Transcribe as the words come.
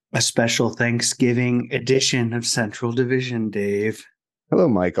A special Thanksgiving edition of Central Division, Dave. Hello,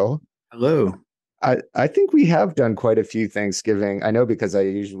 Michael. Hello. I think we have done quite a few Thanksgiving. I know because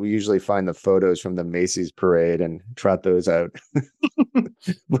we usually find the photos from the Macy's parade and trot those out.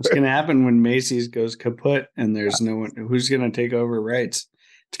 What's going to happen when Macy's goes kaput and there's no one who's going to take over rights?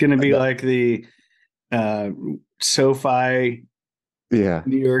 It's going to be That, like the uh, SoFi yeah.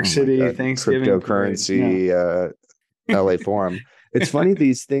 New York Oh my City God. Thanksgiving parade. No. Cryptocurrency, LA Forum. It's funny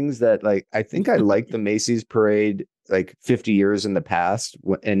these things that like I think I like the Macy's parade like 50 years in the past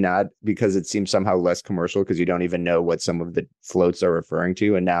and not because it seems somehow less commercial because you don't even know what some of the floats are referring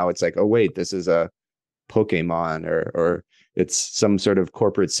to. And now it's like, oh wait, this is a Pokemon or it's some sort of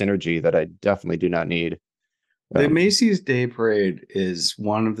corporate synergy that I definitely do not need. The Macy's Day Parade is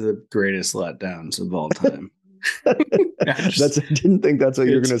one of the greatest letdowns of all time. I didn't think that's what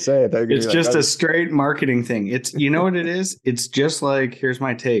you were going to say. I thought you were going It's to be like, just oh, a straight marketing thing. It's you know what it is? It's just like here's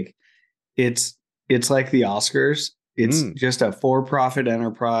my take. It's it's like the Oscars. It's just a for-profit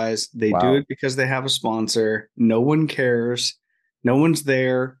enterprise. They do wow. it because they have a sponsor. No one cares. No one's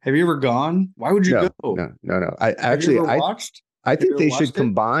there. Have you ever gone? Why would you No, go? no, no, no. I Have you actually, ever watched? I Have you think ever they should watched it?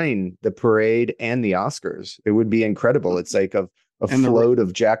 combine the parade and the Oscars. It would be incredible. It's like a And the float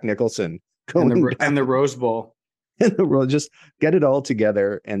of Jack Nicholson and going the down and the Rose Bowl. in the world. Just get it all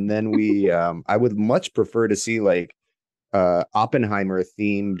together, and then I would much prefer to see like Oppenheimer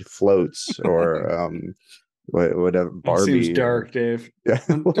themed floats or whatever That seems Barbie or dark, Dave. yeah.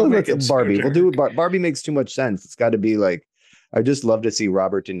 Don't Well, make that's a it so Barbie. We'll do it. dark. Barbie makes too much sense. It's got to be like I just love to see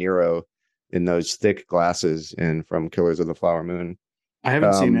Robert De Niro in those thick glasses in from Killers of the Flower Moon. I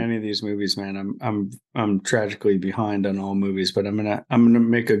haven't seen Um, any of these movies, man. I'm tragically behind on all movies, but I'm gonna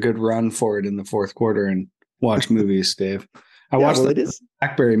make a good run for it in the fourth quarter and watch movies, Dave. I yeah, watched well, the it is.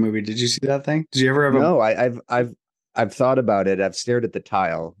 Blackberry movie. Did you see that thing? Did you ever have a? No, I've thought about it. I've stared at the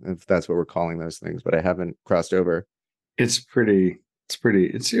tile, if that's what we're calling those things, but I haven't crossed over. It's pretty. It's pretty.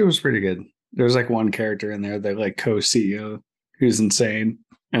 It was pretty good. There's like one character in there that like co-CEO who's insane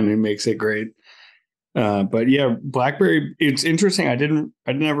and he makes it great. But yeah, BlackBerry. It's interesting.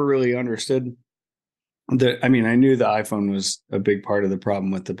 I never really understood I mean, I knew the iPhone was a big part of the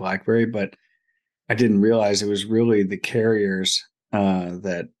problem with the BlackBerry, but I didn't realize it was really the carriers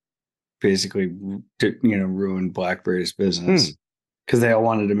that basically, ruined BlackBerry's Hmm. business because they all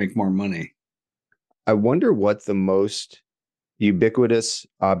wanted to make more money. I wonder what the most ubiquitous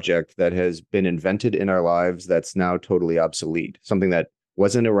object that has been invented in our lives that's now totally obsolete. Something that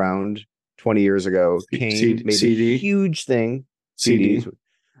wasn't around 20 years ago, came, made a CD, huge thing, CD. CDs.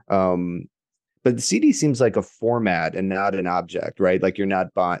 Um, but the CD seems like a format and not an object, right? Like you're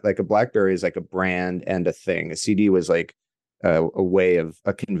not buying, like a BlackBerry is like a brand and a thing. A CD was like a way of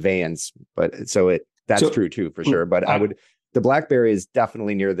a conveyance, but so that's So, true too, for sure. But I, the BlackBerry is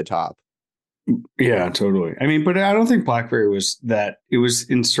definitely near the top. yeah, totally. I mean, but I don't think BlackBerry was that. It was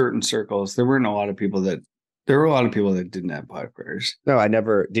in certain circles. There were a lot of people that didn't have BlackBerries. No, I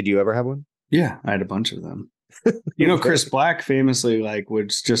never, did you ever have one? Yeah, I had a bunch of them. Chris Okay. Black famously like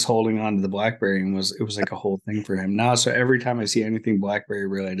was just holding on to the BlackBerry and was it was like a whole thing for him. Now, so every time I see anything BlackBerry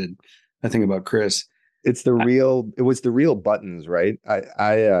related, I think about Chris. It was the real buttons, right? And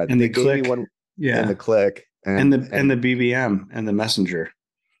the they gave me click, one in yeah, the click and the and BBM and the Messenger.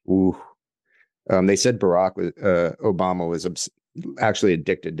 ooh, they said Obama was actually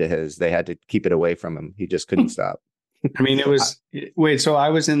addicted to his. They had to keep it away from him. He just couldn't stop. I mean, it I- was wait. So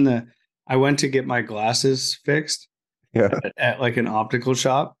I went to get my glasses fixed yeah, at like an optical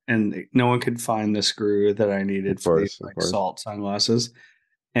shop, and no one could find the screw that I needed for these of like course. salt sunglasses.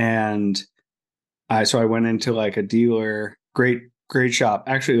 And I went into like a dealer, great shop.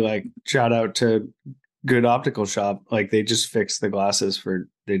 Actually, like shout out to good optical shop. Like they just fixed the glasses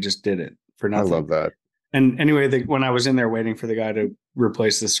they just did it for I nothing. love that. And anyway, when I was in there waiting for the guy to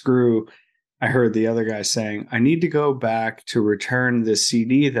replace the screw, I heard the other guy saying, I need to go back to return the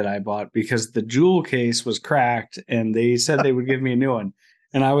CD that I bought because the jewel case was cracked and they said they would give me a new one.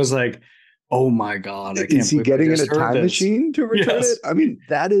 And I was like, oh my God, I Is can't he believe I getting in a just heard time this. machine to return it? Yes. I mean,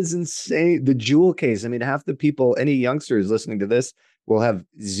 that is insane. The jewel case. I mean, half the people, any youngsters listening to this, will have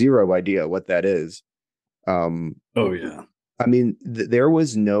zero idea what that is. Um, Oh, yeah. I mean, there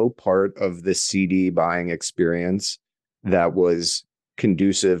was no part of the CD buying experience that was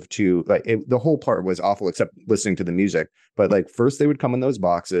conducive to the whole part was awful except listening to the music. But like first they would come in those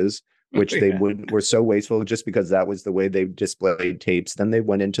boxes, Oh, which they yeah. would were so wasteful just because that was the way they displayed tapes. Then they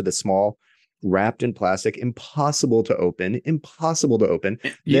went into the small wrapped in plastic, impossible to open, impossible to open.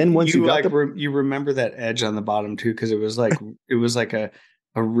 You Then once you you got like the you remember that edge on the bottom too because it was like a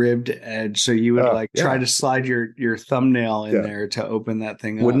a ribbed edge, so you would Oh, like try yeah. to slide your thumbnail in Yeah. there to open that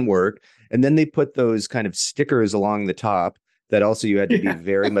thing up. Wouldn't work. And then they put those kind of stickers along the top that also you had to be Yeah,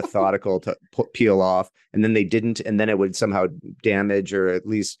 very methodical to peel off. And then they didn't, and then it would somehow damage or at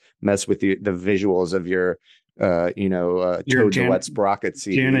least mess with the visuals of your, your Toad the Wet Sprocket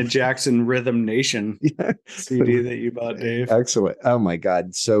CD. Janet Jackson Rhythm Nation Yeah. CD that you bought, Dave. Excellent. Oh my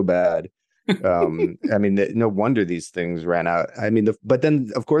God, so bad. I mean, no wonder these things ran out. I mean, but then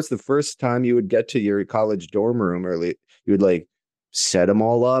of course, the first time you would get to your college dorm room early, you would like set them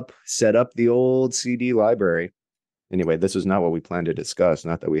all up, set up the old CD library. Anyway, this was not what we planned to discuss.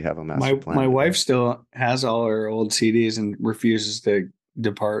 Not that we have a master My plan. wife still has all her old CDs and refuses to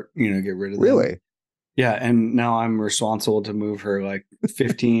depart, get rid of them. Really? Yeah, and now I'm responsible to move her like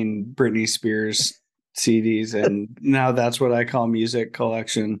 15 Britney Spears CDs, and now that's what I call music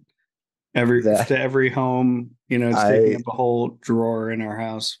collection. To every home, it's taking I up a whole drawer in our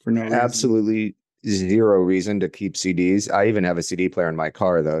house for no reason. absolutely zero reason to keep CDs. I even have a CD player in my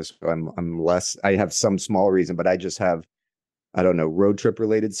car though, so I'm less. I have some small reason, but I just have, I don't know, road trip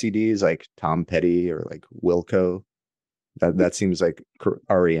related CDs like Tom Petty or like Wilco. That seems like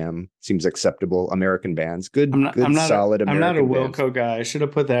REM seems acceptable. American bands, good, solid I'm not a American bands. Wilco guy. I should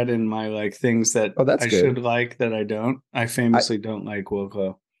have put that in my like things that Oh, that's I good. should like that I don't. I I famously don't like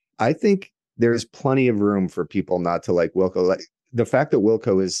Wilco. I think there's plenty of room for people not to like Wilco. Like the fact that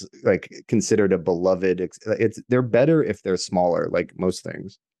Wilco is like considered a beloved, they're better if they're smaller, like most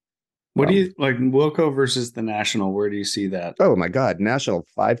things. What do Um, you like Wilco versus the National? Where do you see that? oh my God, National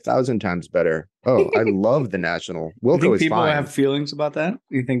 5,000 times better. Oh, I love the National. You Wilco think is people fine. have feelings about that?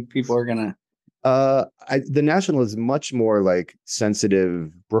 You think people are gonna? The National is much more like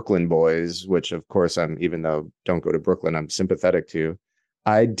sensitive Brooklyn boys, which of course even though don't go to Brooklyn, I'm sympathetic to.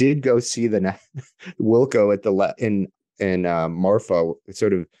 I did go see the Wilco at in Marfa.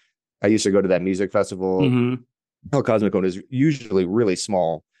 Sort of, I used to go to that music festival. Mm-hmm. El Cosmico is usually really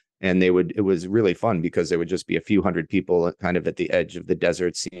small, and it was really fun because there would just be a few hundred people kind of at the edge of the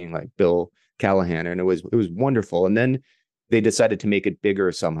desert seeing like Bill Callahan, and it was wonderful. And then they decided to make it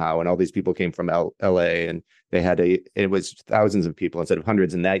bigger somehow, and all these people came from LA, and it was thousands of people instead of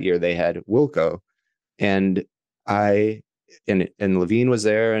hundreds. And that year they had Wilco, and I and Levine was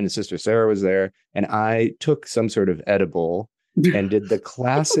there, and his sister Sarah was there, and I took some sort of edible and did the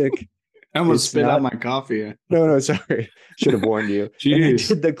classic. I almost It's spit out not. my coffee. No, sorry. Should have warned you. And I Jeez.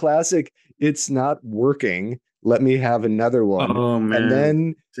 did the classic, it's not working. Let me have another one. Oh And man.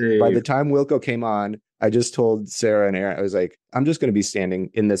 then by the Dave. time Wilco came on, I just told Sarah and Aaron, I was like, I'm just going to be standing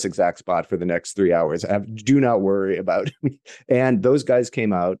in this exact spot for the next 3 hours. Do not worry about me. And those guys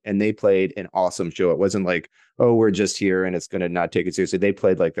came out and they played an awesome show. It wasn't like, oh, we're just here and it's going to not take it seriously. They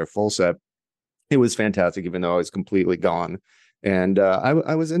played like their full set. It was fantastic, even though I was completely gone. And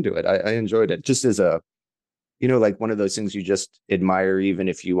I was into it. I enjoyed it just as a, like one of those things you just admire, even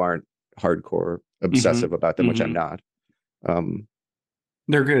if you aren't hardcore obsessive about them, which I'm not.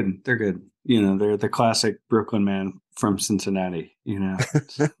 They're good. They're good. They're the classic Brooklyn man from Cincinnati.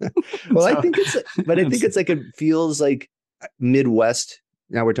 Well, I think it's like, it feels like Midwest.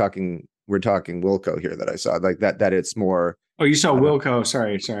 Now we're talking Wilco here that I saw like that it's more. Oh, you saw Wilco.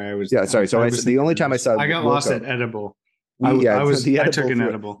 Sorry. I was. Yeah, sorry. So the only time I saw I got Wilco, lost at edible. I took an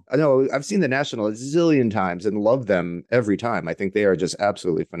edible. I know I've seen the National a zillion times and love them every time. I think they are just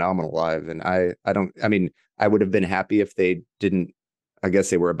absolutely phenomenal live. And I would have been happy if they didn't. I guess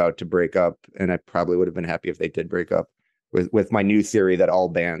they were about to break up, and I probably would have been happy if they did break up. With my new theory that all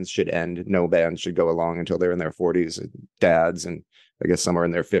bands should end, no band should go along until they're in their 40s, and dads, and I guess some are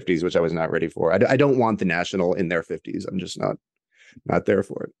in their 50s, which I was not ready for. I don't want the National in their 50s. I'm just not there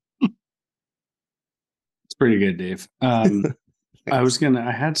for it. It's pretty good, Dave.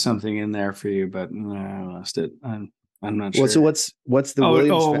 I had something in there for you, but I lost it. I'm not sure. Well, so what's the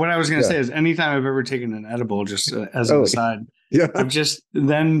Williams? What I was going to say is anytime I've ever taken an edible, just as an aside, yeah. I've just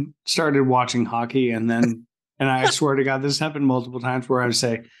then started watching hockey, and I swear to God, this happened multiple times where I would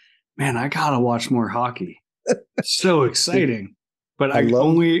say, man, I got to watch more hockey. It's so exciting. But I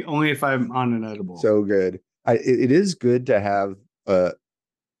only if I'm on an edible. So good. It is good to have a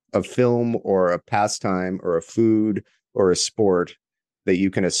film or a pastime or a food or a sport that you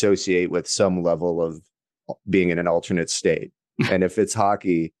can associate with some level of being in an alternate state. And if it's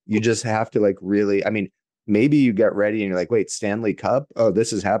hockey, you just have to like really, maybe you get ready and you're like, wait, Stanley Cup? Oh,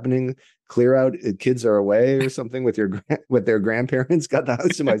 this is happening. Clear out, kids are away or something with their grandparents. Got the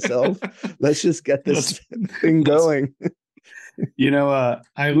house to myself. Let's just get this thing going.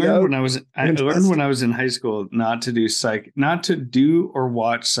 I learned when I was in high school not to do or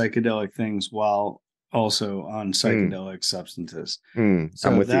watch psychedelic things while also on Mm, psychedelic substances. I'm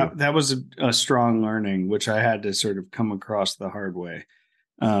So with you. that was a strong learning, which I had to sort of come across the hard way.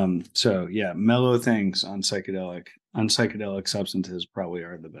 So yeah, mellow things on psychedelic substances probably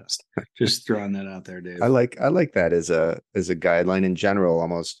are the best. Just throwing that out there, Dave. I like that as a guideline in general.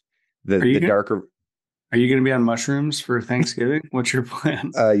 Almost Are the you darker. are you going to be on mushrooms for Thanksgiving? What's your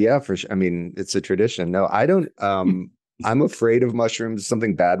plan? Yeah, for sure. I mean, it's a tradition. No, I don't. I'm afraid of mushrooms.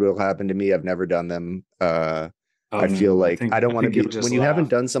 Something bad will happen to me. I've never done them. Oh I feel no, like I don't I want to think be you'll just when you haven't laugh.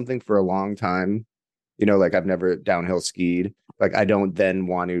 done something for a long time. You know, like I've never downhill skied. Like I don't then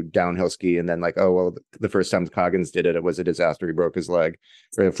want to downhill ski and then like, oh well, the first time Coggins did it, it was a disaster. He broke his leg.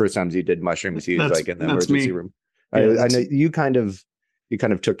 Or the first times he did mushrooms, he was like in the That's emergency me. room. Yeah, I that's know you kind of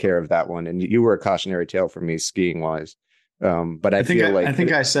took care of that one, and you were a cautionary tale for me skiing wise. But I feel I like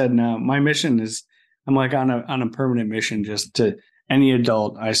think I said no. My mission is I'm like on a permanent mission just to any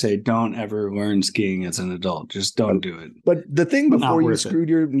adult. I say don't ever learn skiing as an adult. Just don't do it. but the thing Not before you worth it. screwed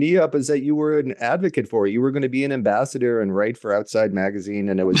your knee up is that you were an advocate for it. You were going to be an ambassador and write for Outside Magazine,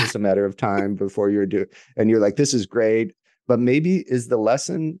 and it was just a matter of time before you were doing. And you're like, this is great, but maybe is the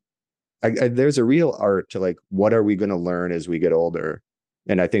lesson. There's a real art to like, what are we going to learn as we get older?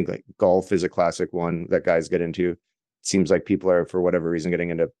 And I think like golf is a classic one that guys get into. Seems like people are, for whatever reason, getting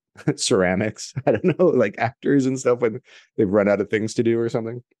into ceramics. I don't know, like actors and stuff when they've run out of things to do or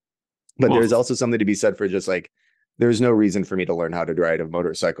something. But Well, there's also something to be said for just like, there's no reason for me to learn how to ride a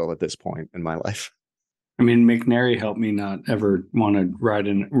motorcycle at this point in my life. I mean, McNary helped me not ever want to ride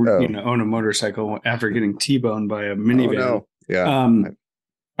Oh, own a motorcycle after getting T-boned by a oh minivan. no. Yeah. Um,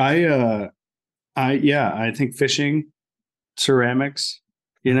 I, yeah, I think fishing, ceramics,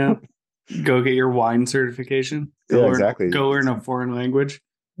 you know, go get your wine certification. Yeah, exactly. Go learn a foreign language.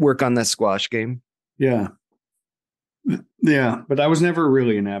 Work on that squash game. Yeah. Yeah. But I was never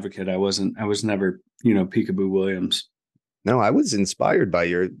really an advocate. I was never, Peekaboo Williams. No, I was inspired by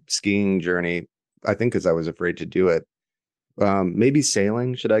your skiing journey. I think because I was afraid to do it. Maybe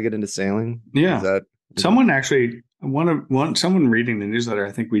sailing. Should I get into sailing? Yeah. Is Someone actually, someone reading the newsletter,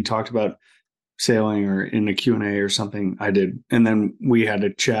 I think we talked about sailing or in a Q&A or something I did. And then we had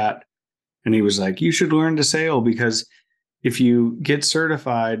a chat and he was like, you should learn to sail because if you get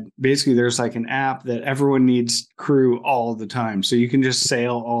certified, basically there's like an app that everyone needs crew all the time. So you can just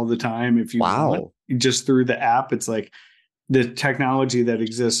sail all the time if you want. wow. Just through the app. It's like the technology that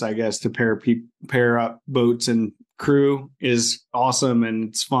exists, I guess, to pair up boats and crew is awesome and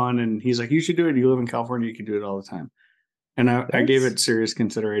it's fun. And he's like, you should do it. You live in California, you can do it all the time. And I gave That's it serious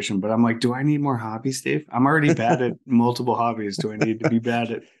consideration, but I'm like, do I need more hobbies, Dave? I'm already bad at multiple hobbies. Do I need to be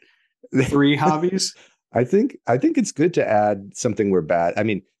bad at 3 hobbies? I think it's good to add something we're bad. I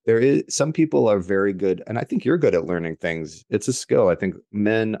mean, there is some people are very good, and I think you're good at learning things. It's a skill. I think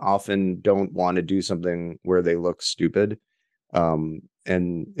men often don't want to do something where they look stupid.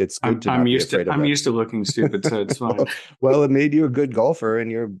 And it's good to not be afraid of I'm that. used to looking stupid, so it's fine. Well, it made you a good golfer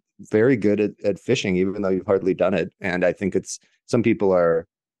and you're very good at fishing, even though you've hardly done it. And I think it's some people are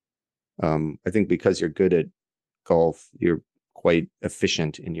I think because you're good at golf, you're quite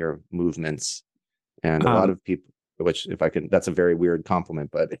efficient in your movements. And a lot Um, of people, which if I can, that's a very weird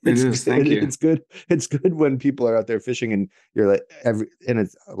compliment, but it is. Thank you. it's good. It's good when people are out there fishing and you're like and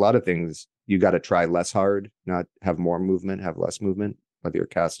it's a lot of things you got to try less hard, not have more movement, have less movement, whether you're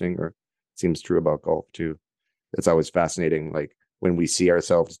casting or seems true about golf too. It's always fascinating. Like when we see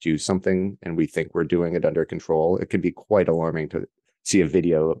ourselves do something and we think we're doing it under control, it can be quite alarming to see a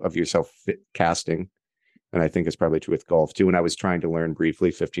video of yourself casting. And I think it's probably true with golf too. When I was trying to learn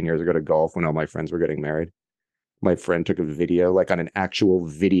briefly 15 years ago to golf, when all my friends were getting married, my friend took a video, like on an actual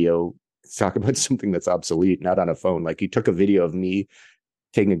video, talk about something that's obsolete, not on a phone. Like he took a video of me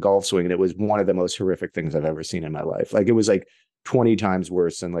taking a golf swing, and it was one of the most horrific things I've ever seen in my life. Like it was like 20 times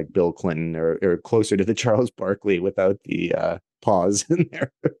worse than like Bill Clinton or closer to the Charles Barkley without the pause in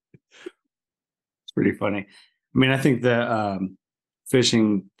there. It's pretty funny. I mean, I think the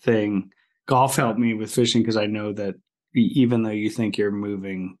fishing thing, golf helped me with fishing because I know that even though you think you're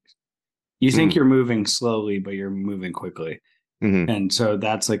moving slowly, but you're moving quickly. Mm-hmm. And so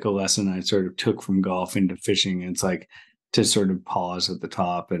that's like a lesson I sort of took from golf into fishing. It's like to sort of pause at the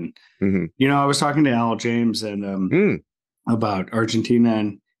top. And, Mm-hmm. I was talking to Al James and about Argentina,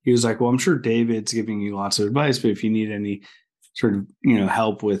 and he was like, well, I'm sure David's giving you lots of advice, but if you need any sort of,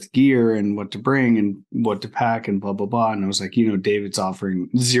 help with gear and what to bring and what to pack and blah, blah, blah. And I was like, David's offering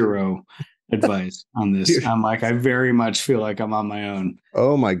zero advice on this. I'm like, I very much feel like I'm on my own.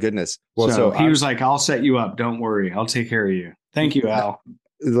 Oh my goodness. Well, So he was like, I'll set you up. Don't worry. I'll take care of you. Thank you, Al.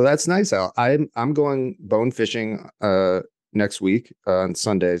 well, that's nice, Al. I'm going bone fishing next week on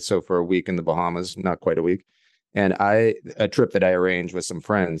Sunday. So for a week in the Bahamas, not quite a week. And a trip that I arranged with some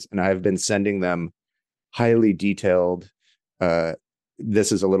friends, and I've been sending them highly detailed.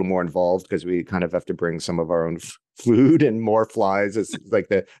 This is a little more involved because we kind of have to bring some of our own food and more flies. It's like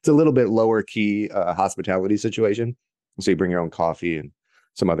it's a little bit lower key hospitality situation. So you bring your own coffee and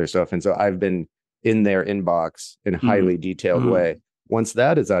some other stuff. And so I've been in their inbox in a highly detailed way. Once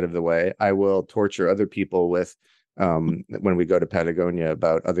that is out of the way, I will torture other people with when we go to Patagonia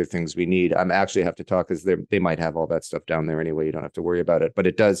about other things we need. I'm actually have to talk because they might have all that stuff down there anyway. You don't have to worry about it. But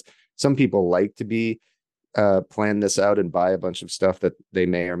it does. Some people like to be plan this out and buy a bunch of stuff that they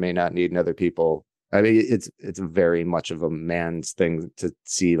may or may not need, and other people. I mean, it's very much of a man's thing to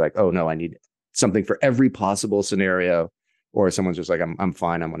see like, oh no, I need something for every possible scenario, or someone's just like, I'm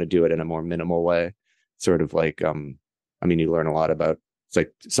fine. I'm going to do it in a more minimal way. Sort of like, I mean, you learn a lot about, it's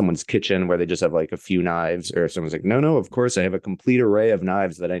like someone's kitchen where they just have like a few knives, or someone's like, no, of course I have a complete array of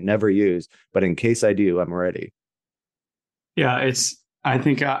knives that I never use, but in case I do, I'm ready. Yeah, I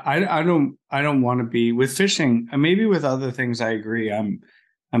think I don't want to be with fishing. Maybe with other things, I agree. I'm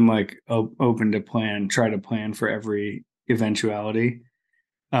like open to try to plan for every eventuality.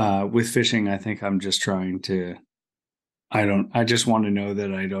 With fishing, I think I'm just trying to. I just want to know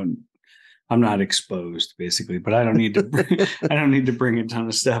that I'm not exposed, basically, but I don't need to. I don't need to bring a ton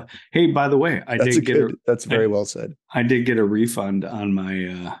of stuff. Hey, by the way, That's very well said. I did get a refund on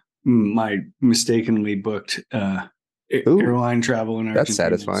my mistakenly booked airline travel in Argentina. That's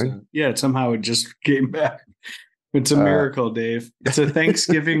satisfying. So, yeah, somehow it just came back. It's a miracle, Dave. It's a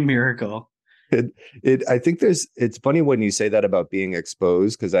Thanksgiving miracle. I think it's funny when you say that about being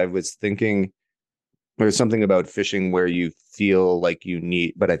exposed, because I was thinking there's something about fishing where you feel like you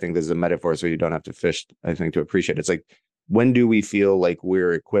need, but I think this is a metaphor, so you don't have to fish, I think, to appreciate it. It's like, when do we feel like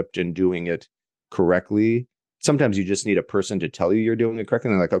we're equipped and doing it correctly? Sometimes you just need a person to tell you you're doing it correctly.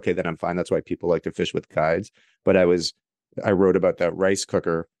 And they're like, okay, then I'm fine. That's why people like to fish with guides. But I wrote about that rice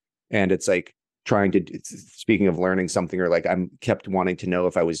cooker, and it's like speaking of learning something, or like I'm kept wanting to know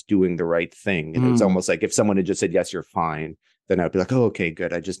if I was doing the right thing. And it's almost like if someone had just said, yes, you're fine, then I'd be like, oh, okay,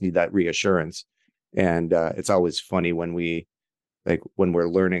 good. I just need that reassurance. And it's always funny when we're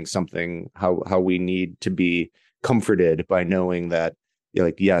learning something, how we need to be comforted by knowing that,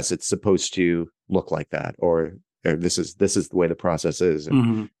 like, yes, it's supposed to look like that, or this is the way the process is.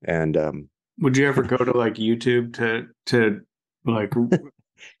 And would you ever go to like YouTube to like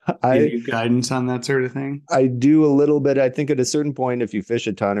give you guidance on that sort of thing? I do a little bit. I think at a certain point, if you fish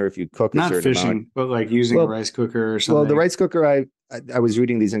a ton or if you cook not a certain fishing, amount, but like using a rice cooker or something. Well, the rice cooker, I was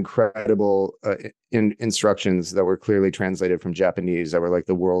reading these incredible instructions that were clearly translated from Japanese that were like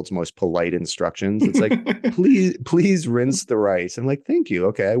the world's most polite instructions. It's like, please rinse the rice. I'm like, thank you.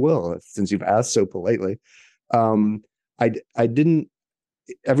 Okay, I will, since you've asked so politely. I didn't.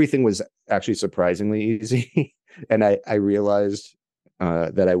 Everything was actually surprisingly easy, and I realized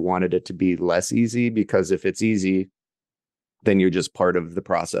that I wanted it to be less easy, because if it's easy, then you're just part of the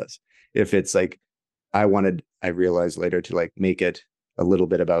process. If it's like, I realized later to like make it a little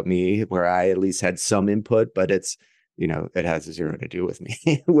bit about me, where I at least had some input, but it's, it has zero to do with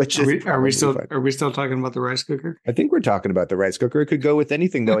me, which are we still talking about the rice cooker? I think we're talking about the rice cooker. It could go with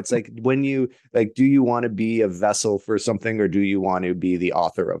anything though. It's like, when you like, do you want to be a vessel for something, or do you want to be the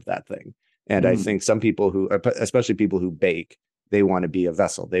author of that thing? And I think some people especially people who bake, they want to be a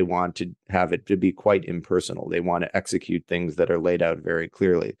vessel. They want to have it to be quite impersonal. They want to execute things that are laid out very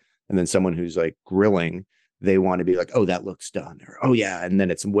clearly. And then someone who's like grilling, they want to be like, oh, that looks done, or oh yeah, and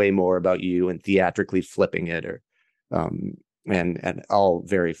then it's way more about you and theatrically flipping it, or and all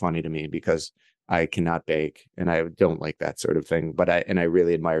very funny to me, because I cannot bake and I don't like that sort of thing. But I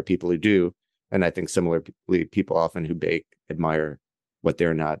really admire people who do, and I think similarly, people often who bake admire what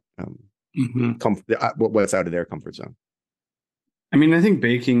they're not what's out of their comfort zone. I mean, I think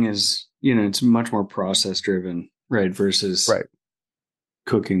baking is, it's much more process driven, right? Versus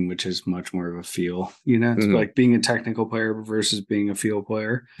cooking, which is much more of a feel, it's like being a technical player versus being a feel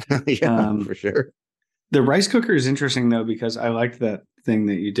player. Yeah, for sure. The rice cooker is interesting though, because I liked that thing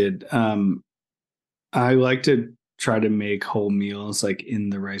that you did. I like to try to make whole meals like in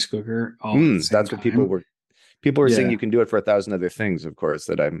the rice cooker. That's what people were saying. You can do it for 1,000 other things, of course,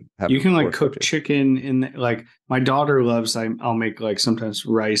 that I'm having. You can like cook chicken in like my daughter loves, I'll make like sometimes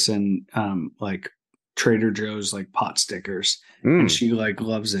rice and like Trader Joe's like pot stickers, and she like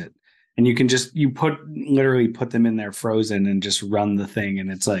loves it. And you can literally put them in there frozen and just run the thing, and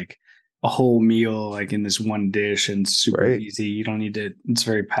it's like a whole meal like in this one dish, and super easy. You don't need to. It's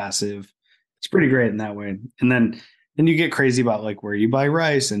very passive. It's pretty great in that way. And then you get crazy about like where you buy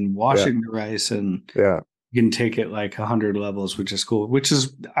rice and washing the rice, and you can take it like 100 levels, which is cool. Which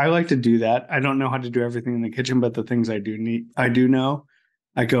is I like to do that. I don't know how to do everything in the kitchen, but the things I do know,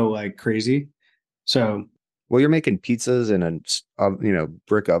 I go like crazy. So Well, you're making pizzas in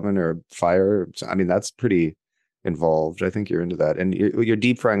brick oven or fire. So, I mean, that's pretty involved. I think you're into that, and you're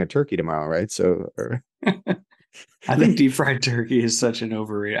deep frying a turkey tomorrow, right? So, I think deep fried turkey is such an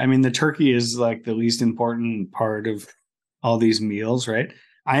overrated. I mean, the turkey is like the least important part of all these meals, right?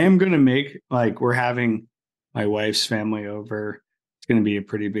 I am going to make like we're having my wife's family over. It's going to be a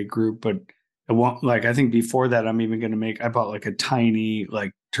pretty big group, but I want like I think before that I'm even going to make I bought like a tiny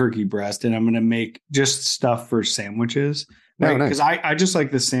like turkey breast and I'm going to make just stuff for sandwiches, no, right? Because nice. I just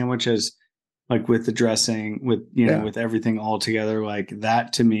like the sandwiches like with the dressing with Yeah. with everything all together like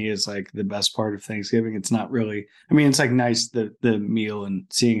that to me is like the best part of Thanksgiving. It's not really I mean it's like nice the meal and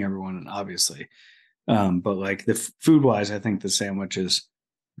seeing everyone and obviously but like the food wise I think the sandwiches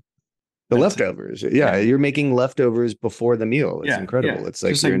The that's it. leftovers. Yeah, Yeah, you're making leftovers before the meal. It's yeah, incredible. It's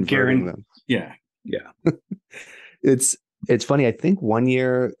like just you're like inverting Garen. them. Yeah, yeah. It's it's funny. I think one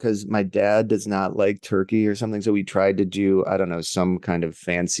year because my dad does not like turkey or something, so we tried to do I don't know some kind of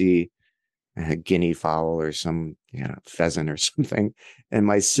fancy guinea fowl or some pheasant or something, and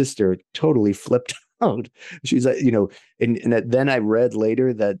my sister totally flipped out. She's like, and then I read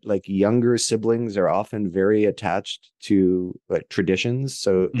later that like younger siblings are often very attached to like traditions,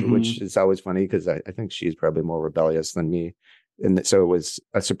 so Hmm. which is always funny because I think she's probably more rebellious than me, and so it was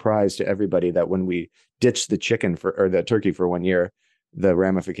a surprise to everybody that when we ditched the chicken for or the turkey for one year, the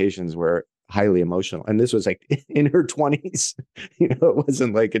ramifications were highly emotional. And this was like in her 20s. It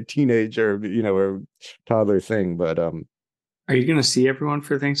wasn't like a teenager, or toddler thing. But Are you going to see everyone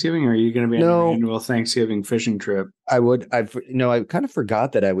for Thanksgiving, or are you going to be on your no, annual Thanksgiving fishing trip? I kind of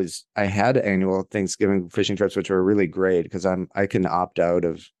forgot that I had annual Thanksgiving fishing trips, which were really great because I can opt out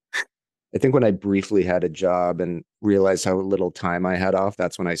of. I think when I briefly had a job and realized how little time I had off,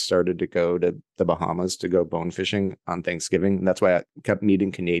 that's when I started to go to the Bahamas to go bone fishing on Thanksgiving. And that's why I kept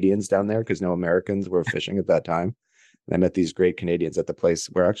meeting Canadians down there because no Americans were fishing at that time. And I met these great Canadians at the place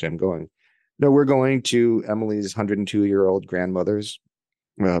where actually I'm going. No, we're going to Emily's 102-year-old grandmother's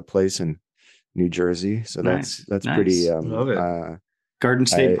place in New Jersey. So Nice, that's pretty nice, love it. Garden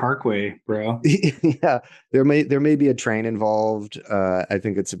State I Parkway, bro. yeah, there may be a train involved. I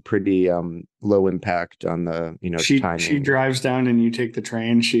think it's a pretty low impact on the She timing. drives down and you take the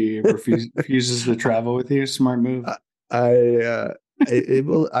train. She refuses to travel with you. Smart move. I it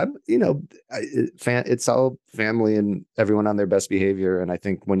will I'm it's all family and everyone on their best behavior, and I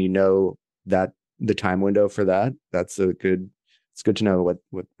think when that the time window for that, it's good to know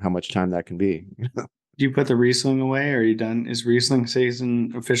what how much time that can be. Do you put the Riesling away? Are you done? Is Riesling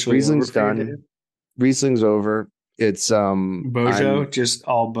season officially over Riesling's for you, Dave? done. Riesling's over. It's Bojo, I'm just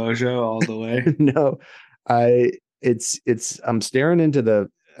all Bojo all the way. no, I it's I'm staring into the.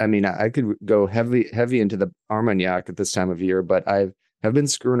 I mean, I could go heavy into the Armagnac at this time of year, but have been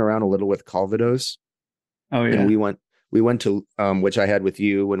screwing around a little with Calvados, Oh and yeah. we went to which I had with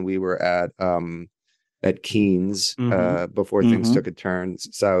you when we were at Keen's Mm-hmm. before things Mm-hmm. took a turn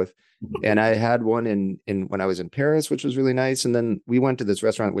south. And I had one in when I was in Paris, which was really nice. And then we went to this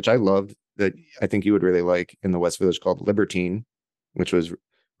restaurant, which I loved, that I think you would really like in the West Village, called Libertine, which was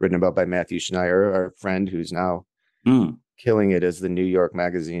written about by Matthew Schneier, our friend who's now Mm. killing it as the New York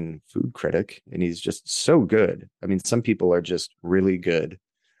Magazine food critic. And he's just so good. I mean, some people are just really good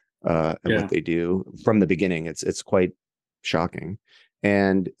at what Yeah. they do from the beginning. It's quite shocking.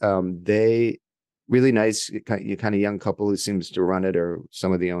 And they really nice, kind of young couple who seems to run it, or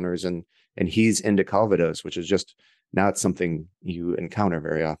some of the owners, and he's into Calvados, which is just not something you encounter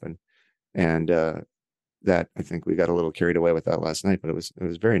very often. And that I think we got a little carried away with that last night, but it was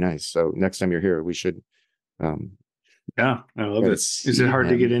very nice. So next time you're here, we should um, Yeah. I love try to it. Is it see hard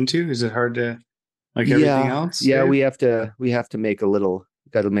to get him. into? Is it hard to like everything Yeah, else, yeah, Dave? we have to make a little,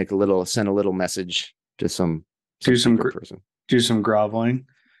 got to make a little, send a little message to some Do some secret person. do some groveling.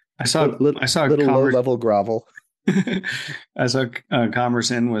 I saw Little, I saw little low Commerce level grovel. I saw Commerce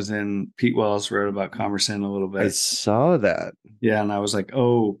Inn was in Pete Wells wrote about Commerce Inn a little I bit. saw that. Yeah, and I was like,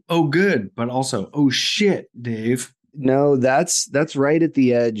 oh good, but also oh shit, Dave. No, that's right at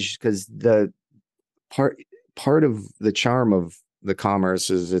the edge, because the part part of the charm of the Commerce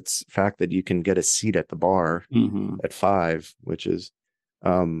is its fact that you can get a seat at the bar Mm-hmm. at 5, which is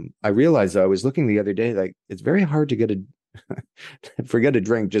I realized, though, I was looking the other day, like it's very hard to get a forget a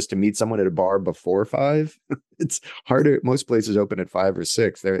drink just to meet someone at a bar before 5. It's harder. Most places open at 5 or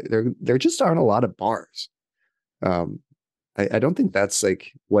 6. There just aren't a lot of bars. Um, I don't think that's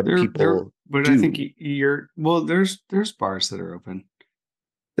like what There, people but I think do. you're well. There's bars that are open.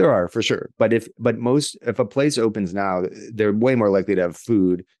 There are for sure, but if a place opens now, they're way more likely to have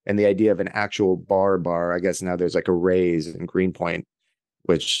food. And the idea of an actual bar, I guess now there's like a Rays in Greenpoint,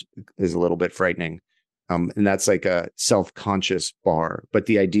 which is a little bit frightening. And that's like a self-conscious bar. But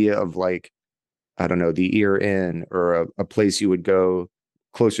the idea of like, I don't know, the Ear Inn or a place you would go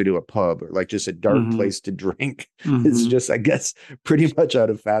closer to a pub or like just a dark Mm-hmm. place to drink is Mm-hmm. just, I guess, pretty much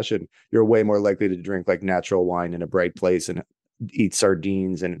out of fashion. You're way more likely to drink like natural wine in a bright place and eat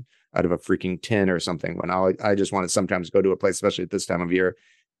sardines and out of a freaking tin or something. When I just want to sometimes go to a place, especially at this time of year,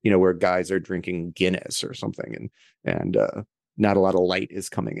 where guys are drinking Guinness or something and not a lot of light is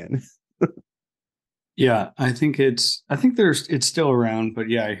coming in. Yeah, it's still around, but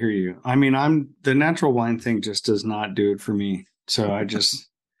yeah, I hear you. I mean, the natural wine thing just does not do it for me. So I just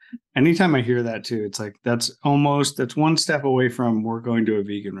anytime I hear that too, it's like that's one step away from we're going to a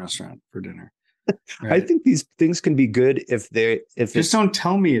vegan restaurant for dinner. I Right. think these things can be good if Just it's don't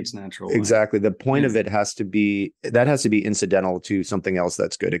tell me it's natural wine. exactly the point Yeah. of it has to be incidental to something else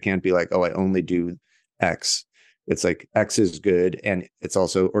that's good. It can't be like, oh, I only do X. It's like X is good and it's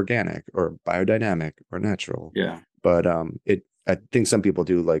also organic or biodynamic or natural. Yeah. But I think some people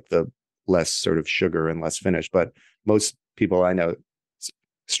do like the less sort of sugar and less finish. But most people I know,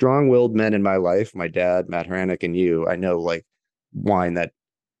 strong-willed men in my life, my dad, Matt Hranek, and you, I know like wine that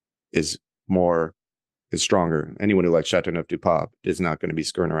is more is stronger. Anyone who likes Chateauneuf du Pape is not going to be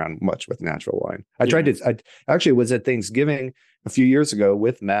screwing around much with natural wine. I actually was at Thanksgiving a few years ago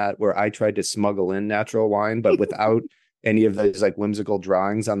with Matt where I tried to smuggle in natural wine, but without any of those like whimsical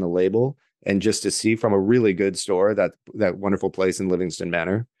drawings on the label. And just to see from a really good store, that wonderful place in Livingston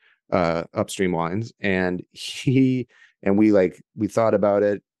Manor, Upstream Wines. And we thought about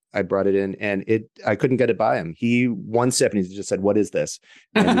it. I brought it in and I couldn't get it by him. He one sip and he just said, "What is this?"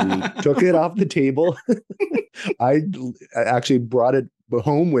 And we took it off the table. I actually brought it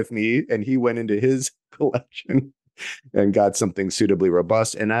home with me and he went into his collection and got something suitably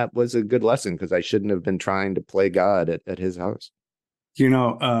robust. And that was a good lesson because I shouldn't have been trying to play God at his house. You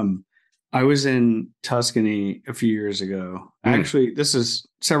know, I was in Tuscany a few years ago. Actually, this is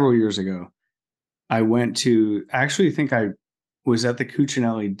several years ago. I actually think I was at the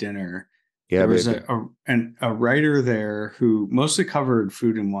Cucinelli dinner. Yeah, There was baby. a writer there who mostly covered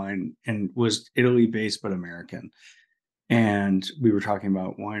food and wine and was Italy based but American. And we were talking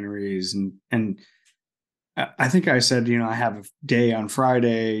about wineries and I think I said, I have a day on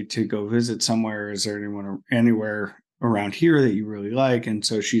Friday to go visit somewhere. Is there anywhere around here that you really like? And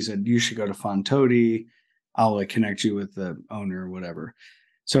so she said, you should go to Fontoti. I'll like connect you with the owner or whatever.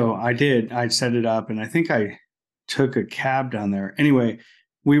 So I did. I set it up and I think I took a cab down there. Anyway,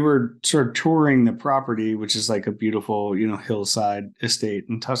 we were sort of touring the property, which is like a beautiful, hillside estate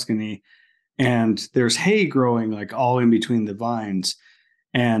in Tuscany. And there's hay growing like all in between the vines.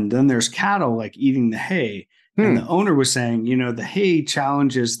 And then there's cattle like eating the hay. And the owner was saying, the hay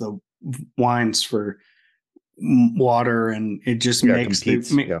challenges the wines for water and it just makes competes.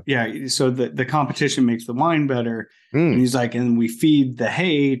 so the competition makes the wine better. And he's like, and we feed the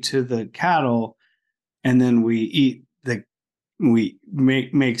hay to the cattle and then we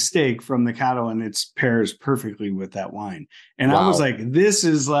make steak from the cattle and it pairs perfectly with that wine. And Wow. I was like, this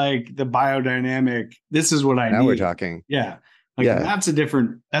is like the biodynamic. This is what I need. Now we're talking. Yeah. Like that's a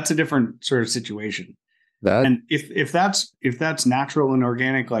different sort of situation. And if that's natural and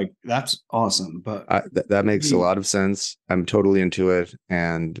organic, like that's awesome. But that makes a lot of sense. I'm totally into it.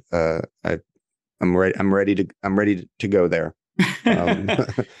 And I'm ready to go there.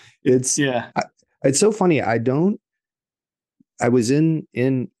 It's so funny. I was in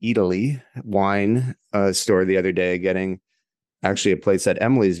Italy wine store the other day getting actually a place that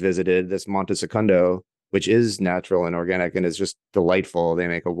Emily's visited, this Monte Secondo, which is natural and organic and is just delightful. They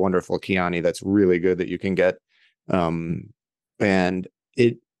make a wonderful Chianti that's really good that you can get. And I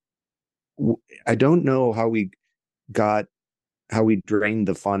don't know how we drained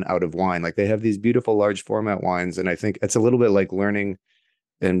the fun out of wine. Like they have these beautiful large format wines. And I think it's a little bit like learning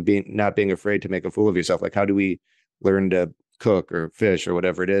and not being afraid to make a fool of yourself. Like, how do we learn to cook or fish or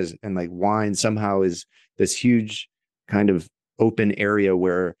whatever it is? And like wine somehow is this huge kind of open area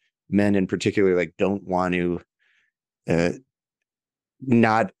where men in particular like don't want to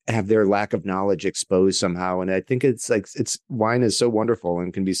not have their lack of knowledge exposed somehow. And I think it's wine is so wonderful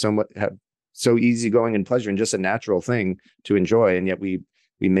and can be so easygoing and pleasure and just a natural thing to enjoy. And yet we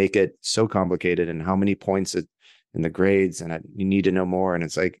make it so complicated and how many points in the grades and you need to know more. And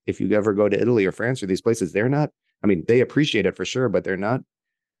it's like, if you ever go to Italy or France or these places, they appreciate it for sure, but they're not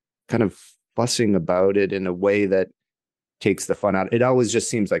kind of fussing about it in a way that takes the fun out. It always just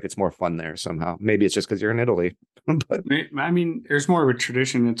seems like it's more fun there somehow. Maybe it's just because you're in Italy. But I mean, there's more of a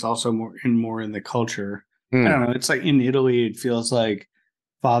tradition. It's also more in the culture. I mm, don't know. It's like in Italy, it feels like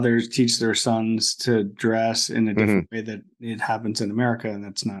fathers teach their sons to dress in a mhm. different way that it happens in America, and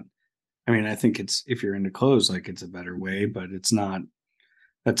that's not. I mean, I think it's if you're into clothes, like it's a better way, but it's not.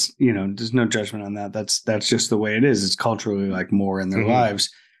 That's there's no judgment on that. That's just the way it is. It's culturally like more in their Mhm. lives.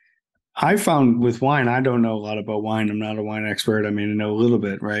 I found with wine, I don't know a lot about wine. I'm not a wine expert. I mean, I know a little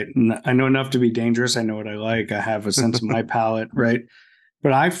bit, right? And I know enough to be dangerous. I know what I like. I have a sense of my palate, right?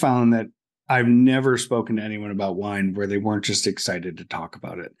 But I found that I've never spoken to anyone about wine where they weren't just excited to talk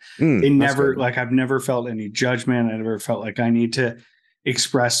about it. They That's never, good. like, I've never felt any judgment. I never felt like I need to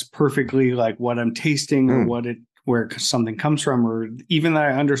express perfectly like what I'm tasting or Mm. where something comes from, or even that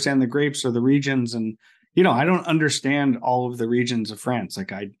I understand the grapes or the regions. And, I don't understand all of the regions of France.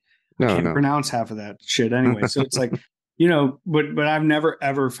 Like I No, can't no. pronounce half of that shit anyway. So it's like, but I've never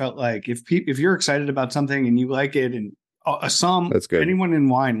ever felt like if you're excited about something and you like it, and That's good. anyone in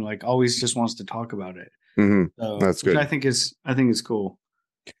wine like always just wants to talk about it. Hmm. So That's which good. I think is cool.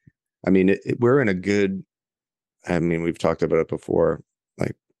 I mean, we're in a good, I mean, we've talked about it before.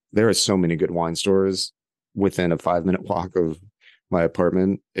 Like, there are so many good wine stores within a 5-minute walk of my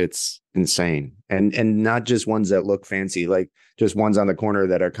apartment. It's insane. And not just ones that look fancy, like just ones on the corner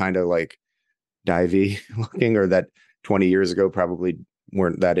that are kind of like divey looking, or that 20 years ago probably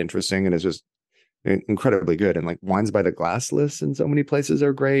weren't that interesting. And it's just incredibly good. And like wines by the glass lists in so many places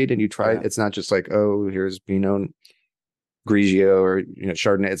are great. And you try, Yeah. it's not just like, oh, here's Grigio or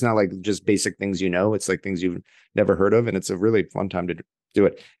Chardonnay. It's not like just basic things. It's like things you've never heard of, and it's a really fun time to do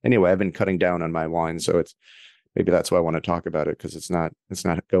it. Anyway, I've been cutting down on my wine, so it's maybe that's why I want to talk about it, because it's not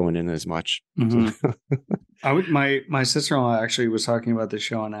going in as much. So, Hmm. My sister-in-law actually was talking about the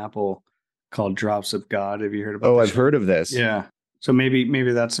show on Apple called Drops of God. Have you heard about oh, the I've show? heard of this. Yeah. So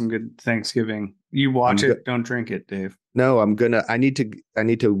maybe that's some good Thanksgiving. You watch I'm it, good. don't drink it, Dave. No, I need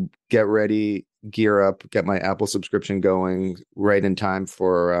to get ready, gear up, get my Apple subscription going right in time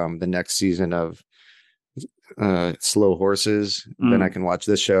for the next season of Slow Horses. Then I Mm, can watch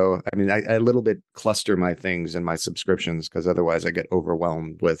this show. I mean, I a little bit cluster my things and my subscriptions, because otherwise I get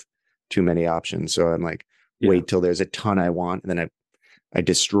overwhelmed with too many options. So I'm like, yeah. wait till there's a ton I want, and then I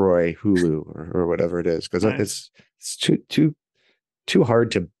destroy Hulu or whatever it is, because Nice. it's too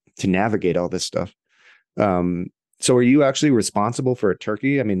hard to navigate all this stuff. Um, so are you actually responsible for a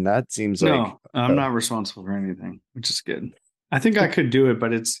turkey? I mean, that seems like No, I'm not responsible for anything, which is good. I think I could do it,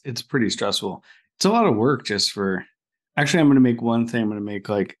 but it's pretty stressful. It's a lot of work just for. Actually, I'm going to make one thing. I'm going to make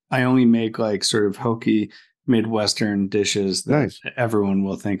like I only make like sort of hokey Midwestern dishes that nice. everyone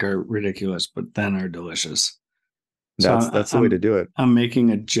will think are ridiculous, but then are delicious. So That's the way to do it. I'm making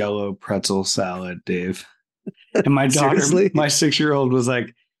a Jello pretzel salad, Dave. And my daughter, Seriously? my 6-year-old, was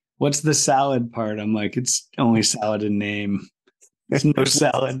like, "What's the salad part?" I'm like, "It's only salad in name. It's no Well, the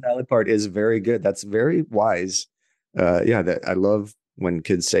salad." salad part is very good. That's very wise. Yeah, that I love when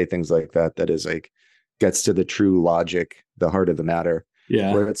kids say things like that. That is like gets to the true logic, the heart of the matter.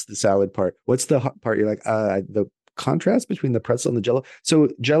 Yeah. What's the salad part? What's the part? You're like, the contrast between the pretzel and the Jello. So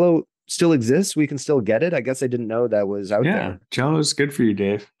Jello still exists. We can still get it. I guess I didn't know that was out Yeah, there. Jello is good for you,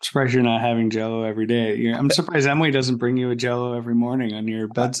 Dave. I'm surprised you're not having Jello every day. I'm surprised Emily doesn't bring you a Jello every morning on your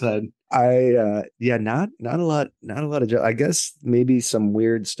bedside. Yeah, not a lot, not a lot of I guess maybe some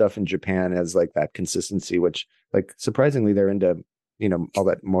weird stuff in Japan has like that consistency, which like surprisingly they're into all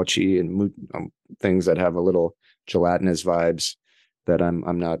that mochi and things that have a little gelatinous vibes that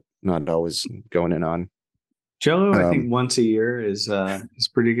I'm not always going in on. Jello, I think um once a year is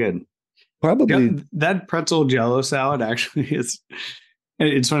pretty good. Yeah, Probably. that pretzel Jello salad actually is.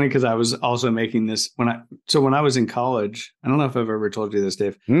 It's funny because I was also making this when I was in college. I don't know if I've ever told you this,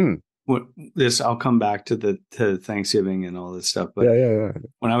 Dave. mm, What this I'll come back to the to Thanksgiving and all this stuff. But yeah, yeah, yeah.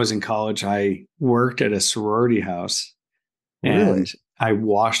 when I was in college, I worked at a sorority house and Really? I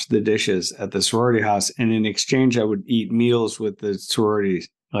washed the dishes at the sorority house. And in exchange, I would eat meals with the sorority,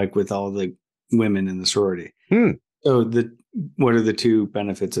 like with all the women in the sorority. Hmm. So what are the two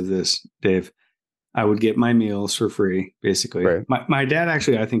benefits of this, Dave? I would get my meals for free, basically. Right. My dad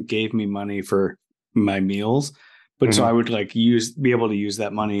actually, I think, gave me money for my meals, but so Hmm. I would like be able to use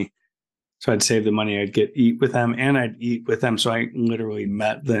that money. So I'd save the money, I'd eat with them, and I'd eat with them. So I literally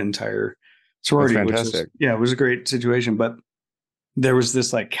met the entire That's sorority, which was fantastic. yeah, it was a great situation. But there was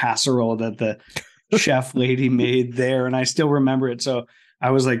this like casserole that the chef lady made there, and I still remember it. So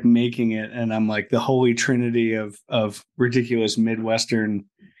I was like making it, and I'm like the holy trinity of ridiculous Midwestern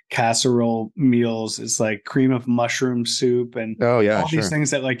casserole meals. It's like cream of mushroom soup and Oh yeah, all these sure.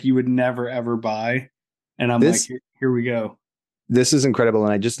 things that like you would never ever buy. And I'm like, This here we go. This is incredible,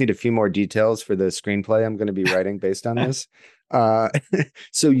 and I just need a few more details for the screenplay I'm going to be writing based on this. Uh,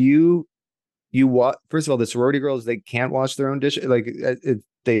 so first of all, the sorority girls, they can't wash their own dishes. Like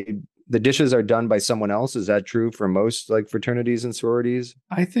the dishes are done by someone else. Is that true for most like fraternities and sororities?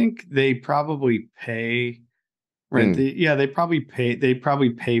 I think they probably pay. Right. They probably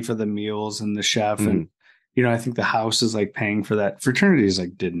pay for the meals and the chef, and I think the house is like paying for that. Fraternities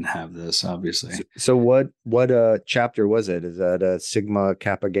like didn't have this, obviously. So what chapter was it? Is that a Sigma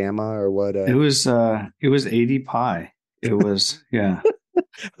Kappa Gamma or what? It was AD Pi. It was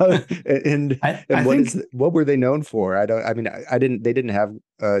and what were they known for? They didn't have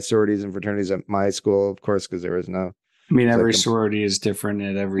sororities and fraternities at my school, of course, because there was no. Every sorority is different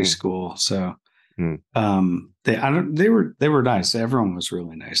at every school, so. They were nice. Everyone was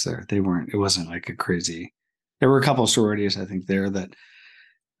really nice there. It wasn't like a crazy. There were a couple of sororities I think there that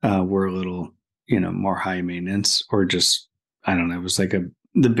were a little more high maintenance, or just I don't know. It was like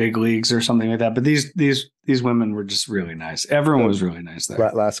the big leagues or something like that. But these women were just really nice. Everyone was really nice there.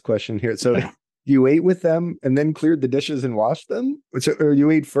 Last question here. So you ate with them and then cleared the dishes and washed them? Or you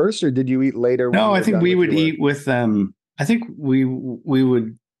ate first, or did you eat later? No, I think we would eat with them. I think we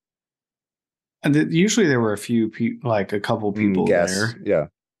would. And usually there were a few people, like a couple people there. Yeah.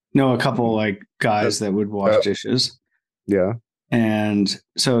 No, a couple like guys that would wash dishes. Yeah. And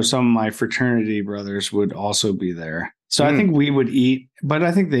so some of my fraternity brothers would also be there. So I think we would eat, but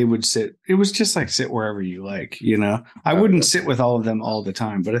I think they would sit. It was just like sit wherever you like, I wouldn't sit with all of them all the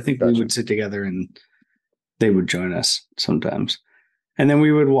time, but I think we would sit together and they would join us sometimes. And then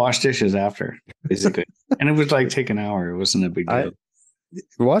we would wash dishes after, basically. And it would like take an hour. It wasn't a big deal.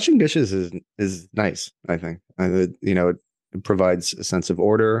 Washing dishes is nice, I think. It provides a sense of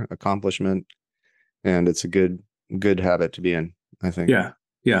order, accomplishment, and it's a good habit to be in, I think. Yeah.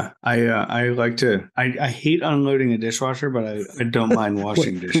 I like to. I hate unloading a dishwasher, but I don't mind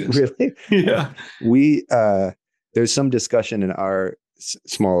washing dishes. Really? Yeah. There's some discussion in our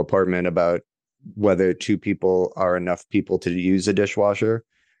small apartment about whether two people are enough people to use a dishwasher.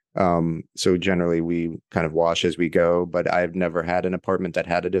 So generally we kind of wash as we go, but I've never had an apartment that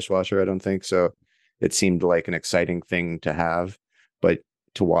had a dishwasher, I don't think. So it seemed like an exciting thing to have, but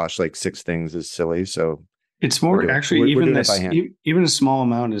to wash like 6 things is silly. So it's more even a small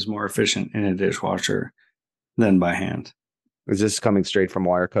amount is more efficient in a dishwasher than by hand. Is this coming straight from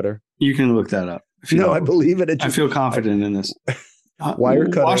Wirecutter? You can look that up. I believe it. I feel confident in this.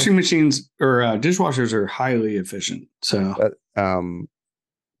 Wirecutter. Washing machines or dishwashers are highly efficient. So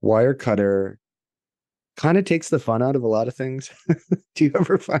Wirecutter kind of takes the fun out of a lot of things. Do you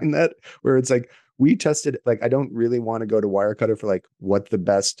ever find that where it's like we tested, like I don't really want to go to Wirecutter for like what the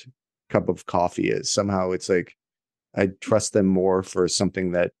best cup of coffee is. Somehow it's like I trust them more for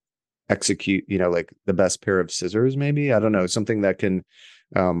something that execute, like the best pair of scissors, maybe. I don't know, something that can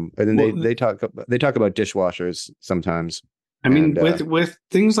and then they talk about dishwashers sometimes. With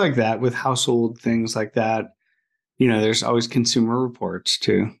things like that, with household things like that, there's always Consumer Reports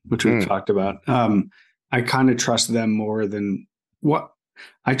too, which we've talked about. I kind of trust them more than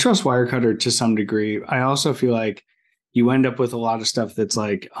I trust Wirecutter to some degree. I also feel like you end up with a lot of stuff that's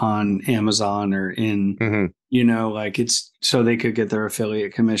like on Amazon or in, like it's so they could get their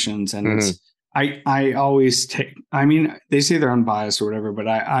affiliate commissions. And it's, I always take, they say they're unbiased or whatever, but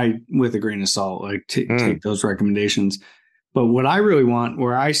I with a grain of salt, like take those recommendations. But what I really want,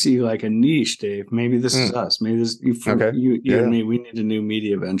 where I see like a niche, Dave, maybe this is us. Maybe this you and me, we need a new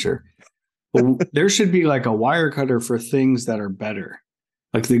media venture. But there should be like a Wirecutter for things that are better,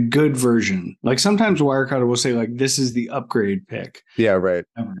 like the good version. Like sometimes Wirecutter will say like, this is the upgrade pick. Yeah, right.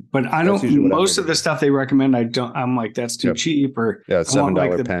 But I don't, most of the stuff they recommend, I'm like, that's too cheap. Or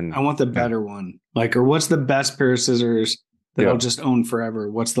 $7 pen. I want the better one. Like, or what's the best pair of scissors that I'll just own forever?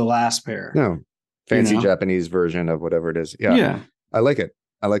 What's the last pair? No. Fancy Japanese version of whatever it is. Yeah. I like it.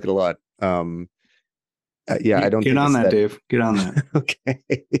 I like it a lot. I don't get on that, Dave. Get on that. Okay.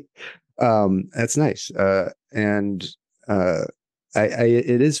 That's nice. And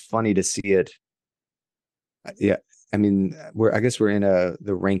it is funny to see it. Yeah. I mean, I guess we're in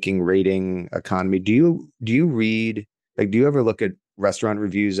the ranking rating economy. Do you read, like, do you ever look at restaurant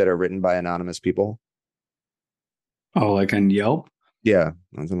reviews that are written by anonymous people? Oh, like on Yelp? Yeah.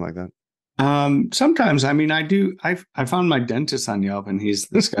 Something like that. Sometimes, I do. I found my dentist on Yelp, and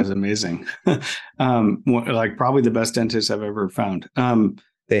this guy's amazing. Like probably the best dentist I've ever found.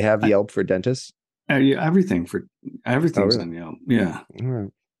 They have Yelp for dentists. Everything's on Yelp. Yeah. All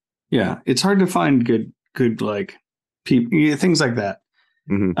right. Yeah. It's hard to find good like people, things like that.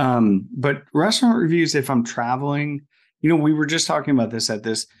 But restaurant reviews, if I'm traveling, we were just talking about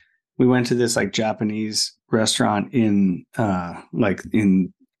this we went to this like Japanese restaurant in like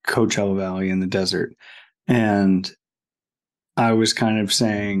in Coachella Valley in the desert. And I was kind of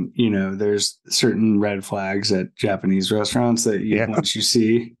saying, there's certain red flags at Japanese restaurants that Yeah, once you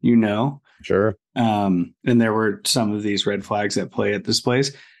see, you know. sure. And there were some of these red flags at play at this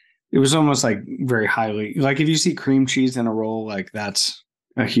place. It was almost like very highly, like if you see cream cheese in a roll, like that's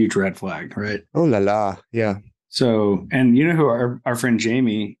a huge red flag, right? Oh la la. Yeah. So, and you know who our friend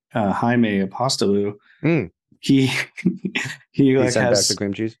Jamie, Jaime Apostolou, Mm. he he He like sent back the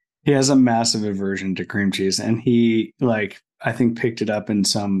cream cheese. he has a massive aversion to cream cheese, and he like I think picked it up in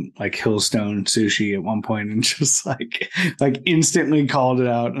some like Hillstone sushi at one point and just like instantly called it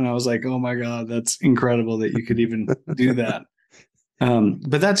out. And I was like, oh my God, that's incredible that you could even do that.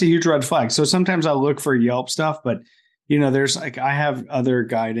 But that's a huge red flag. So sometimes I'll look for Yelp stuff, but there's like I have other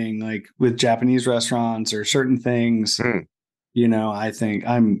guiding like with Japanese restaurants or certain things. Mm. I think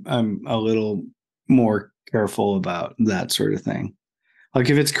I'm a little more careful about that sort of thing. Like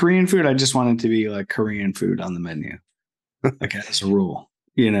if it's Korean food, I just want it to be like Korean food on the menu, like as a rule.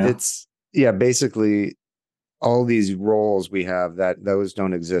 It's basically all these rolls we have that those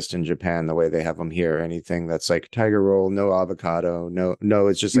don't exist in Japan the way they have them here. Anything that's like tiger roll, no avocado, no,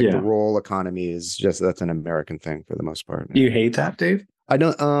 it's just like the roll economy is just that's an American thing for the most part. You hate that, Dave? I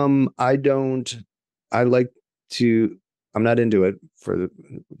don't. I like to. I'm not into it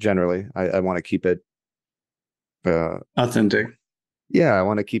generally. I want to keep it authentic. Yeah, I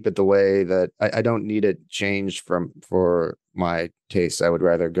want to keep it the way that I don't need it changed for my taste. I would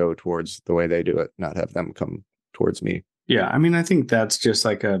rather go towards the way they do it, not have them come towards me. Yeah, I mean, I think that's just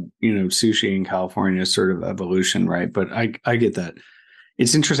like a sushi in California sort of evolution, right? But I get that.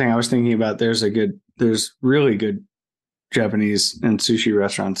 It's interesting. I was thinking about there's really good Japanese and sushi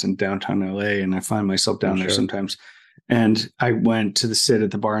restaurants in downtown LA, and I find myself down there sometimes. And I went to sit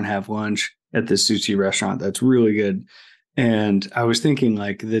at the bar and have lunch at this sushi restaurant that's really good. And I was thinking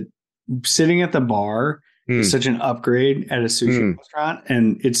like that sitting at the bar is such an upgrade at a sushi restaurant.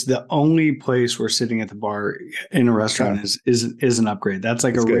 And it's the only place where sitting at the bar in a restaurant is an upgrade. That's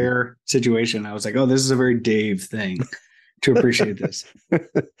like that's a rare situation. I was like, oh, this is a very Dave thing to appreciate this.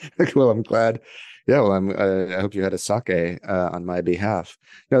 Well, I'm glad. Yeah, well, I hope you had a sake on my behalf.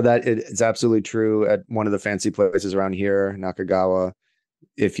 No, that it's absolutely true. At one of the fancy places around here, Nakagawa,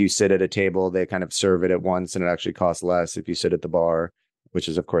 if you sit at a table, they kind of serve it at once, and it actually costs less if you sit at the bar, which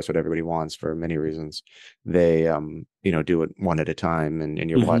is, of course, what everybody wants for many reasons. They, do it one at a time, and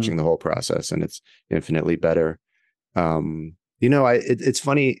you're watching the whole process, and it's infinitely better. It's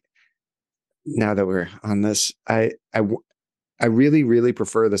funny now that we're on this. I really, really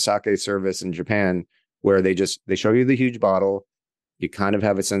prefer the sake service in Japan, where they show you the huge bottle. You kind of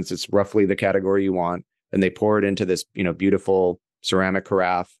have a sense it's roughly the category you want, and they pour it into this, beautiful ceramic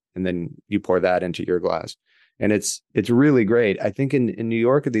carafe, and then you pour that into your glass. And it's really great. I think in New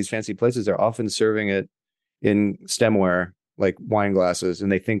York at these fancy places, they're often serving it in stemware, like wine glasses.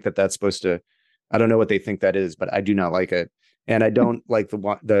 And they think that that's supposed to, I don't know what they think that is, but I do not like it. And I don't like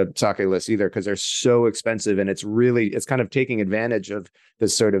the sake lists either, because they're so expensive, and it's kind of taking advantage of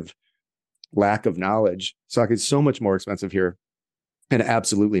this sort of lack of knowledge. Sake is so much more expensive here, and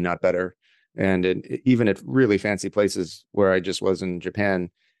absolutely not better. And even at really fancy places where I just was in Japan,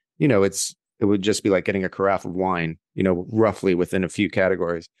 it would just be like getting a carafe of wine, roughly within a few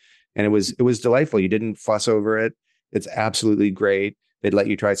categories. And it was delightful. You didn't fuss over it. It's absolutely great. They'd let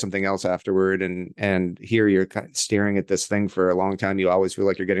you try something else afterward. And here you're kind of staring at this thing for a long time. You always feel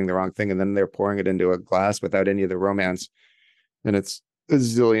like you're getting the wrong thing. And then they're pouring it into a glass without any of the romance. And it's $1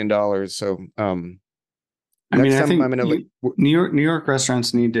 zillion. So, I think New York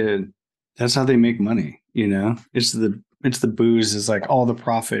restaurants need to, that's how they make money. It's the booze is like all the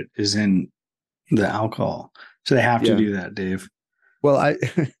profit is in the alcohol. So they have to do that, Dave. Well,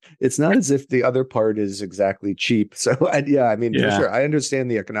 it's not as if the other part is exactly cheap. So for sure, I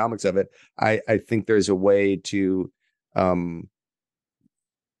understand the economics of it. I think there's a way to,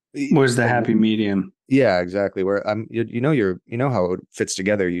 where's the happy medium? Yeah, exactly. Where how it fits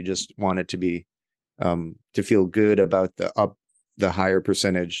together. You just want it to be, to feel good about the higher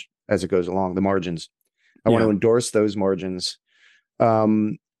percentage as it goes along, the margins. I want to endorse those margins.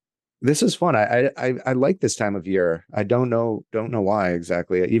 This is fun. I like this time of year. I don't know why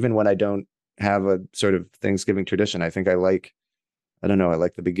exactly. Even when I don't have a sort of Thanksgiving tradition, I think I like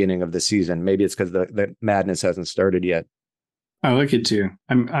the beginning of the season. Maybe it's because the madness hasn't started yet. I like it too.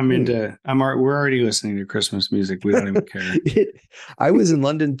 We're already listening to Christmas music. We don't even care. I was in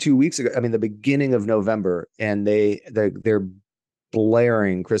London 2 weeks ago. I mean, the beginning of November, and they're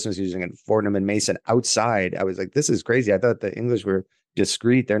blaring Christmas music in Fortnum and Mason outside. I was like, this is crazy. I thought the English were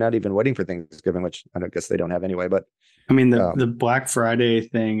discreet. They're not even waiting for Thanksgiving, which I don't guess they don't have anyway. But I mean, the Black Friday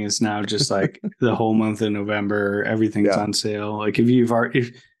thing is now just like the whole month of November, everything's on sale. Like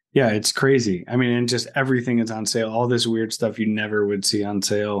yeah, it's crazy. I mean, and just everything is on sale. All this weird stuff you never would see on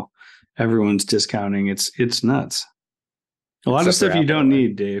sale. Everyone's discounting. It's nuts. A lot of stuff you don't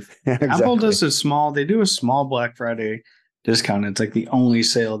need, Dave. Exactly. Apple does they do a small Black Friday discount. It's like the only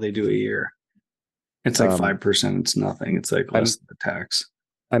sale they do a year. It's like 5%. It's nothing. It's like less than the tax.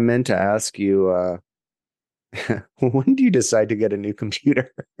 I meant to ask you, when do you decide to get a new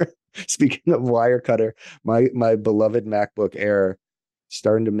computer? Speaking of Wirecutter, my beloved MacBook Air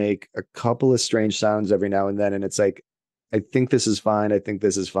starting to make a couple of strange sounds every now and then. And it's like, I think this is fine. I think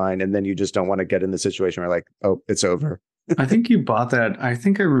this is fine. And then you just don't want to get in the situation where like, oh, it's over. I think you bought that. I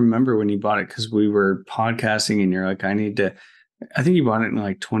think I remember when you bought it because we were podcasting and you're like, I think you bought it in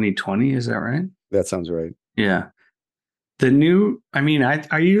like 2020. Is that right? That sounds right. Yeah. I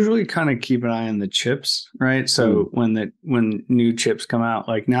usually kind of keep an eye on the chips, right? So when new chips come out,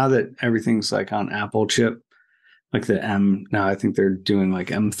 like now that everything's like on Apple chip, like the now I think they're doing like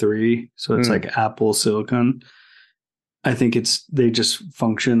M3. So it's like Apple silicon. I think they just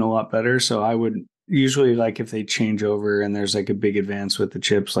function a lot better. So I would usually, like, if they change over and there's like a big advance with the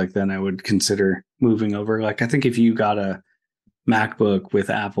chips, like then I would consider moving over. Like I think if you got a MacBook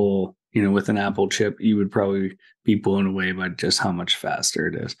with Apple, with an Apple chip, you would probably be blown away by just how much faster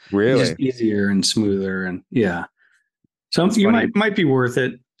it is. Really? It's just easier and smoother. And yeah. So you might be worth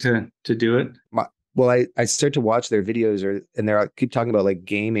it to do it. Well, I start to watch their videos and they keep talking about like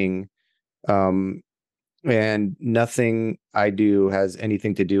gaming. And nothing I do has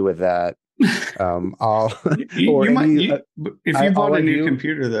anything to do with that. If you bought a new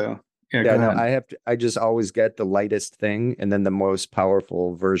computer though. Yeah, no, I just always get the lightest thing and then the most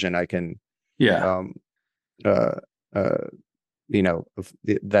powerful version I can. Yeah. That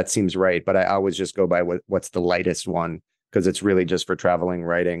seems right. But I always just go by what's the lightest one because it's really just for traveling,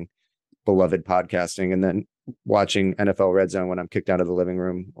 writing, beloved podcasting, and then watching NFL Red Zone when I'm kicked out of the living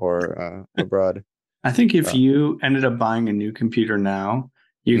room or abroad. I think if you ended up buying a new computer now,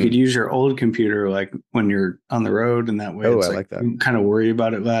 you could use your old computer like when you're on the road, and that way I like that. You kind of worry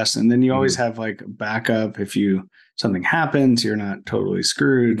about it less. And then you always have like backup if something happens, you're not totally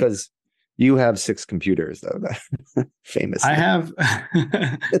screwed. Because you have 6 computers though, famously. I have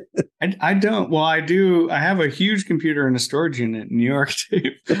I don't. Well, I do. I have a huge computer in a storage unit in New York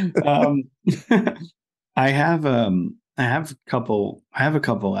too. I have a couple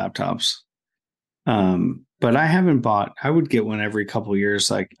laptops. But I haven't bought. I would get one every couple of years.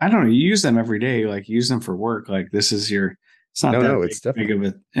 Like, I don't know, you use them every day, like use them for work. Like this is it's not it's big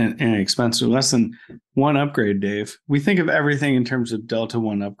of an expensive, less than one upgrade, Dave. We think of everything in terms of Delta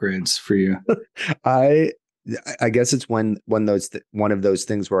One upgrades for you. I guess it's one of those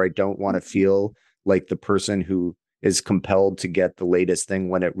things where I don't want to feel like the person who is compelled to get the latest thing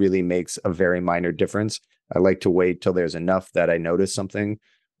when it really makes a very minor difference. I like to wait till there's enough that I notice something.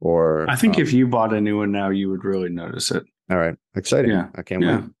 Or I think if you bought a new one now, you would really notice it. All right. Exciting. Yeah. I can't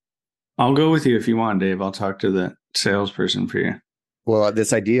wait. I'll go with you if you want, Dave. I'll talk to the salesperson for you. Well,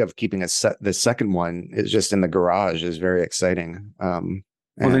 this idea of keeping the second one is just in the garage is very exciting.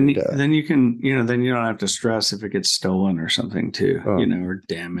 Then you can, then you don't have to stress if it gets stolen or something too, or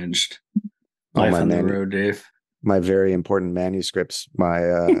damaged. Life on the road, Dave. My very important manuscripts.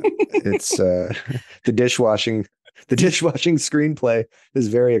 It's the dishwashing. The dishwashing screenplay is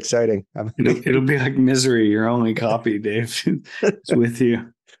very exciting. It'll be like Misery, your only copy, Dave. It's with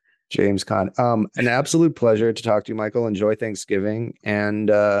you. James Caan. An absolute pleasure to talk to you, Michael. Enjoy Thanksgiving.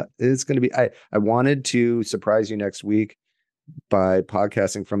 And it's going to be, I wanted to surprise you next week by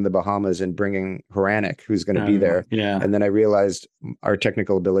podcasting from the Bahamas and bringing Horanik, who's going to be there. Yeah. And then I realized our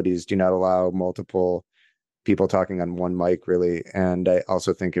technical abilities do not allow multiple people talking on one mic, really. And I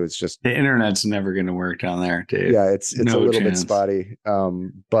also think it was just the internet's never going to work down there, Dave. Yeah, it's a little bit spotty.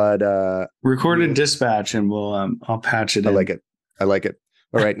 But recorded dispatch, and I'll patch it in. I like it.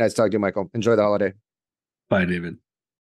 All right, nice talking to you, Michael. Enjoy the holiday. Bye, David.